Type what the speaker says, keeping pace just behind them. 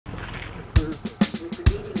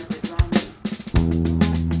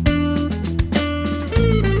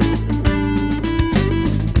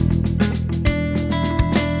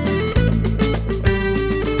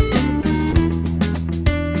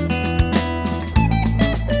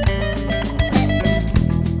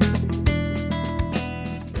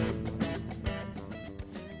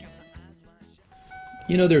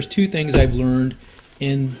You know, there's two things I've learned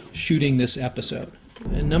in shooting this episode.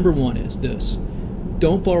 And number one is this: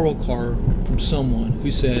 don't borrow a car from someone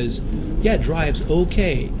who says, yeah, it drives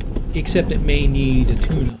okay, except it may need a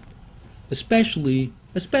tune-up. Especially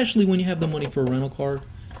when you have the money for a rental car.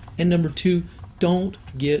 And number two, don't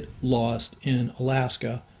get lost in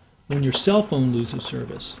Alaska when your cell phone loses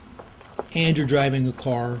service and you're driving a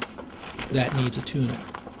car that needs a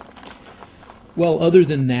tune-up. Well, other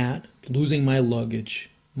than that, losing my luggage,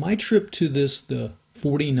 my trip to the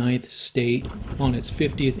 49th state on its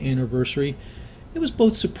 50th anniversary, it was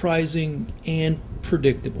both surprising and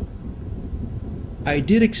predictable. I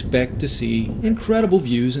did expect to see incredible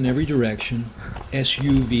views in every direction,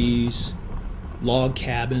 SUVs, log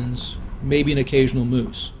cabins, maybe an occasional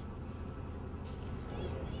moose.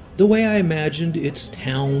 The way I imagined its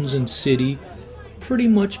towns and city pretty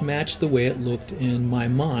much matched the way it looked in my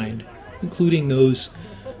mind, including those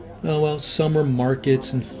summer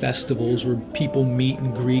markets and festivals where people meet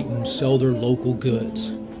and greet and sell their local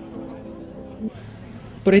goods.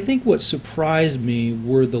 But I think what surprised me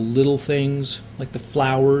were the little things, like the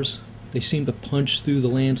flowers. They seemed to punch through the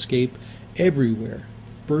landscape everywhere,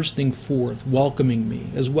 bursting forth, welcoming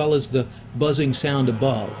me, as well as the buzzing sound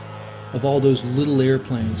above of all those little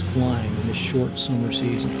airplanes flying in the short summer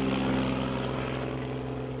season.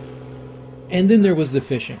 And then there was the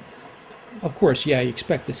fishing. Of course, yeah, you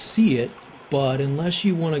expect to see it, but unless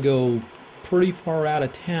you want to go pretty far out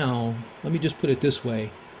of town, let me just put it this way,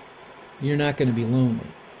 you're not going to be lonely.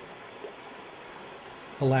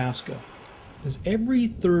 Alaska. As every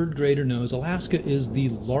third grader knows, Alaska is the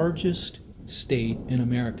largest state in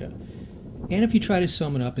America. And if you try to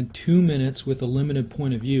sum it up in 2 minutes with a limited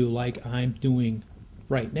point of view like I'm doing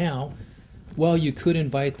right now, well, you could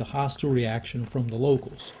invite the hostile reaction from the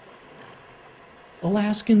locals.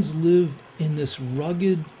 Alaskans live in this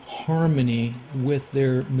rugged harmony with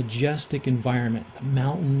their majestic environment. The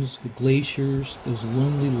mountains, the glaciers, those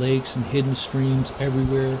lonely lakes and hidden streams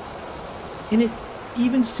everywhere. And it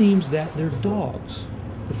even seems that their dogs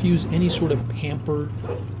refuse any sort of pampered,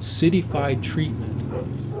 cityfied treatment.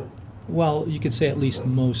 Well, you could say at least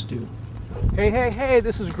most do. Hey,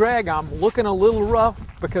 this is Greg. I'm looking a little rough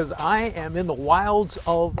because I am in the wilds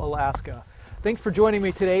of Alaska. Thanks for joining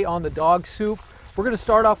me today on The Dog Soup. We're going to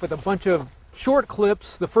start off with a bunch of short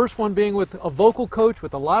clips, the first one being with a vocal coach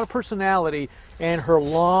with a lot of personality and her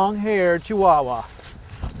long-haired Chihuahua.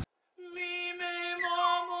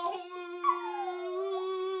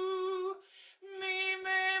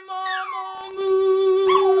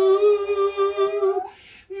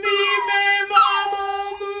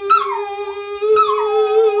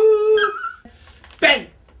 Bang!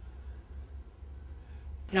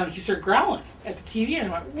 Now he started growling at the TV,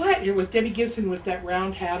 and I went, what? It was Debbie Gibson with that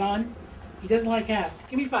round hat on. He doesn't like hats.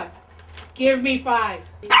 Give me 5. Give me 5.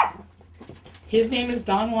 His name is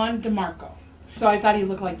Don Juan DeMarco. So I thought he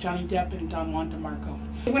looked like Johnny Depp and Don Juan DeMarco.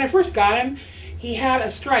 When I first got him, he had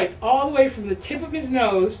a stripe all the way from the tip of his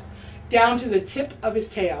nose down to the tip of his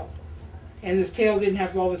tail. And his tail didn't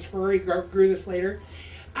have all this fur. He grew this later.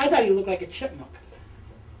 I thought he looked like a chipmunk.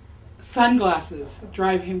 Sunglasses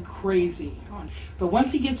drive him crazy. But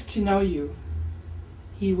once he gets to know you,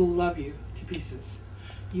 he will love you to pieces.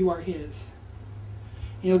 You are his.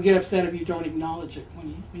 He'll get upset if you don't acknowledge it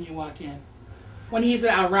when you walk in. When he's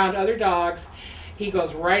around other dogs, he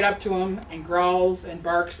goes right up to them and growls and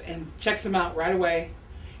barks and checks them out right away.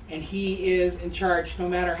 And he is in charge no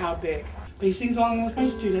matter how big. But he sings along with my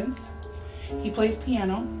students. He plays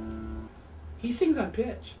piano. He sings on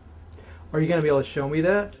pitch. Are you going to be able to show me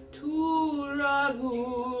that?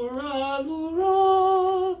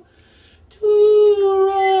 Toora-loo-ra-loo-ra,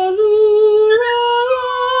 toora-loo-ra-loo-ra,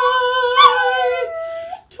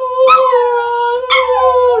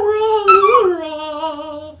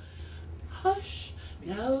 toora-loo-ra-loo-ra. Hush,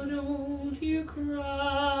 now don't you cry.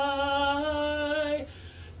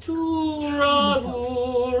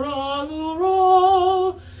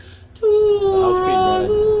 Toora-loo-ra-loo-ra,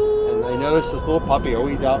 toora-loo-ra. And I noticed this little puppy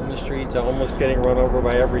always out in the streets, almost getting run over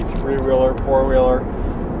by every 3-wheeler, 4-wheeler.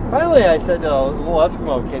 Finally, I said to a little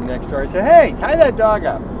Eskimo kid next door, I said, hey, tie that dog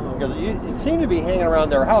up. Because it seemed to be hanging around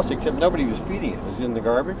their house, except nobody was feeding it. It was in the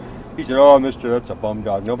garbage. He said, oh, mister, that's a bum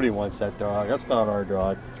dog. Nobody wants that dog. That's not our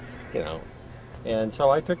dog. You know. And so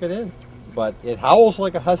I took it in. But it howls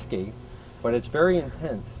like a husky, but it's very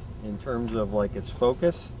intense in terms of like its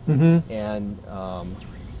focus. Mm-hmm. And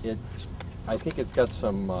I think it's got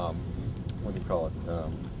some, what do you call it,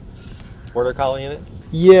 border collie in it.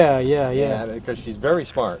 Yeah. Because she's very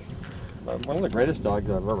smart. One of the greatest dogs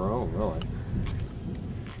I've ever owned, really.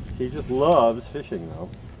 She just loves fishing, though.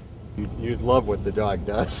 You'd love what the dog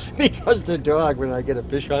does because the dog, when I get a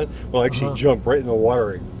fish on, will actually jump right in the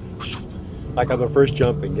water, like on the first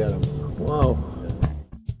jump, and get him. Whoa.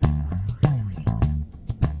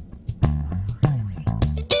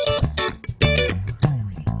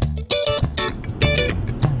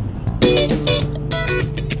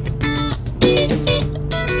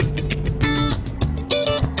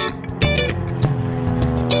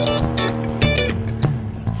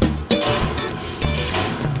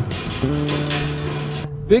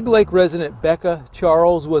 Big Lake resident Becca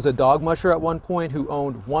Charles was a dog musher at one point who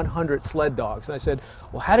owned 100 sled dogs. And I said,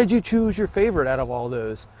 well, how did you choose your favorite out of all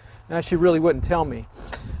those? And she really wouldn't tell me.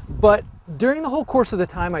 But during the whole course of the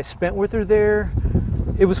time I spent with her there,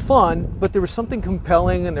 it was fun, but there was something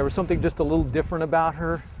compelling and there was something just a little different about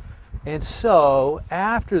her. And so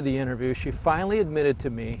after the interview, she finally admitted to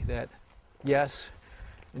me that, yes,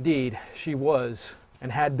 indeed, she was and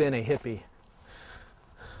had been a hippie.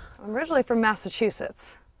 I'm originally from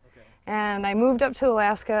Massachusetts. And I moved up to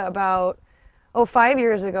Alaska about 5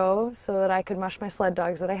 years ago so that I could mush my sled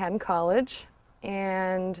dogs that I had in college,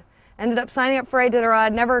 and ended up signing up for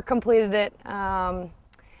Iditarod, never completed it,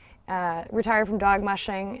 retired from dog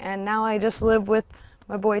mushing, and now I just live with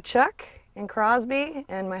my boy Chuck in Crosby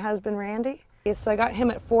and my husband Randy. So I got him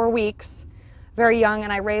at 4 weeks, very young,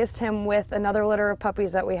 and I raised him with another litter of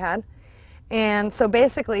puppies that we had. And so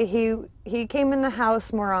basically he came in the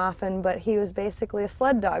house more often, but he was basically a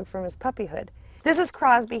sled dog from his puppyhood. This is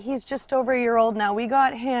Crosby. He's just over a year old now. We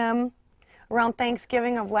got him around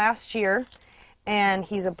Thanksgiving of last year, and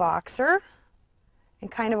he's a boxer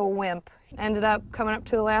and kind of a wimp. Ended up coming up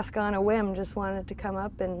to Alaska on a whim, just wanted to come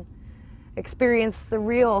up and experience the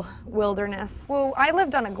real wilderness. Well, I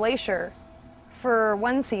lived on a glacier for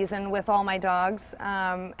one season with all my dogs,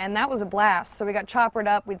 and that was a blast. So we got choppered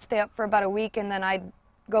up, we'd stay up for about a week, and then I'd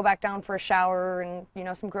go back down for a shower and, you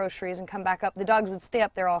know, some groceries and come back up. The dogs would stay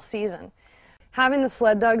up there all season. Having the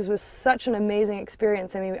sled dogs was such an amazing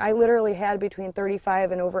experience. I mean, I literally had between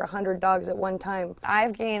 35 and over 100 dogs at one time.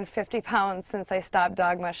 I've gained 50 pounds since I stopped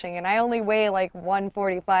dog mushing, and I only weigh like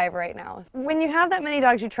 145 right now. When you have that many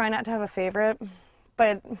dogs, you try not to have a favorite,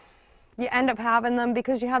 but you end up having them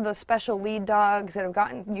because you have those special lead dogs that have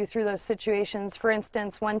gotten you through those situations. For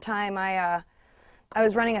instance, one time I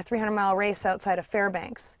was running a 300-mile race outside of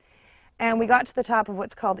Fairbanks, and we got to the top of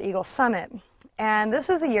what's called Eagle Summit. And this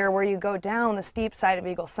is the year where you go down the steep side of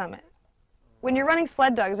Eagle Summit. When you're running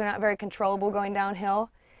sled dogs, they're not very controllable going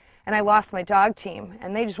downhill, and I lost my dog team,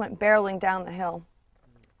 and they just went barreling down the hill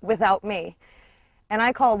without me. And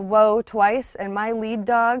I called whoa twice, and my lead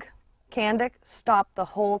dog, Candic, stopped the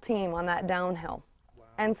whole team on that downhill. Wow.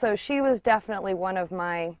 And so she was definitely one of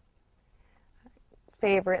my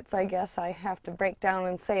favorites, I guess. I have to break down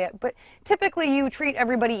and say it. But typically you treat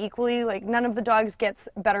everybody equally. Like, none of the dogs gets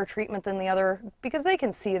better treatment than the other because they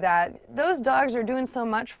can see that. Those dogs are doing so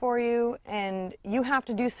much for you and you have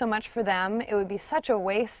to do so much for them. It would be such a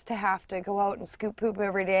waste to have to go out and scoop poop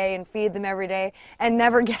every day and feed them every day and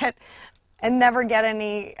never get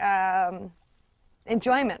any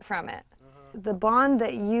enjoyment from it. The bond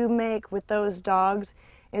that you make with those dogs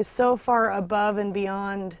is so far above and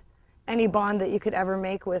beyond any bond that you could ever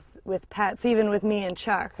make with pets, even with me and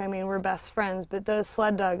Chuck. I mean, we're best friends, but those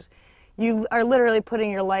sled dogs, you are literally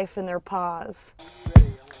putting your life in their paws.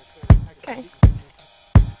 Okay.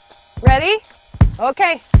 Ready?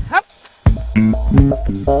 Okay. Up.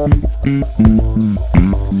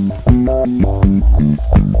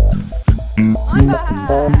 On by.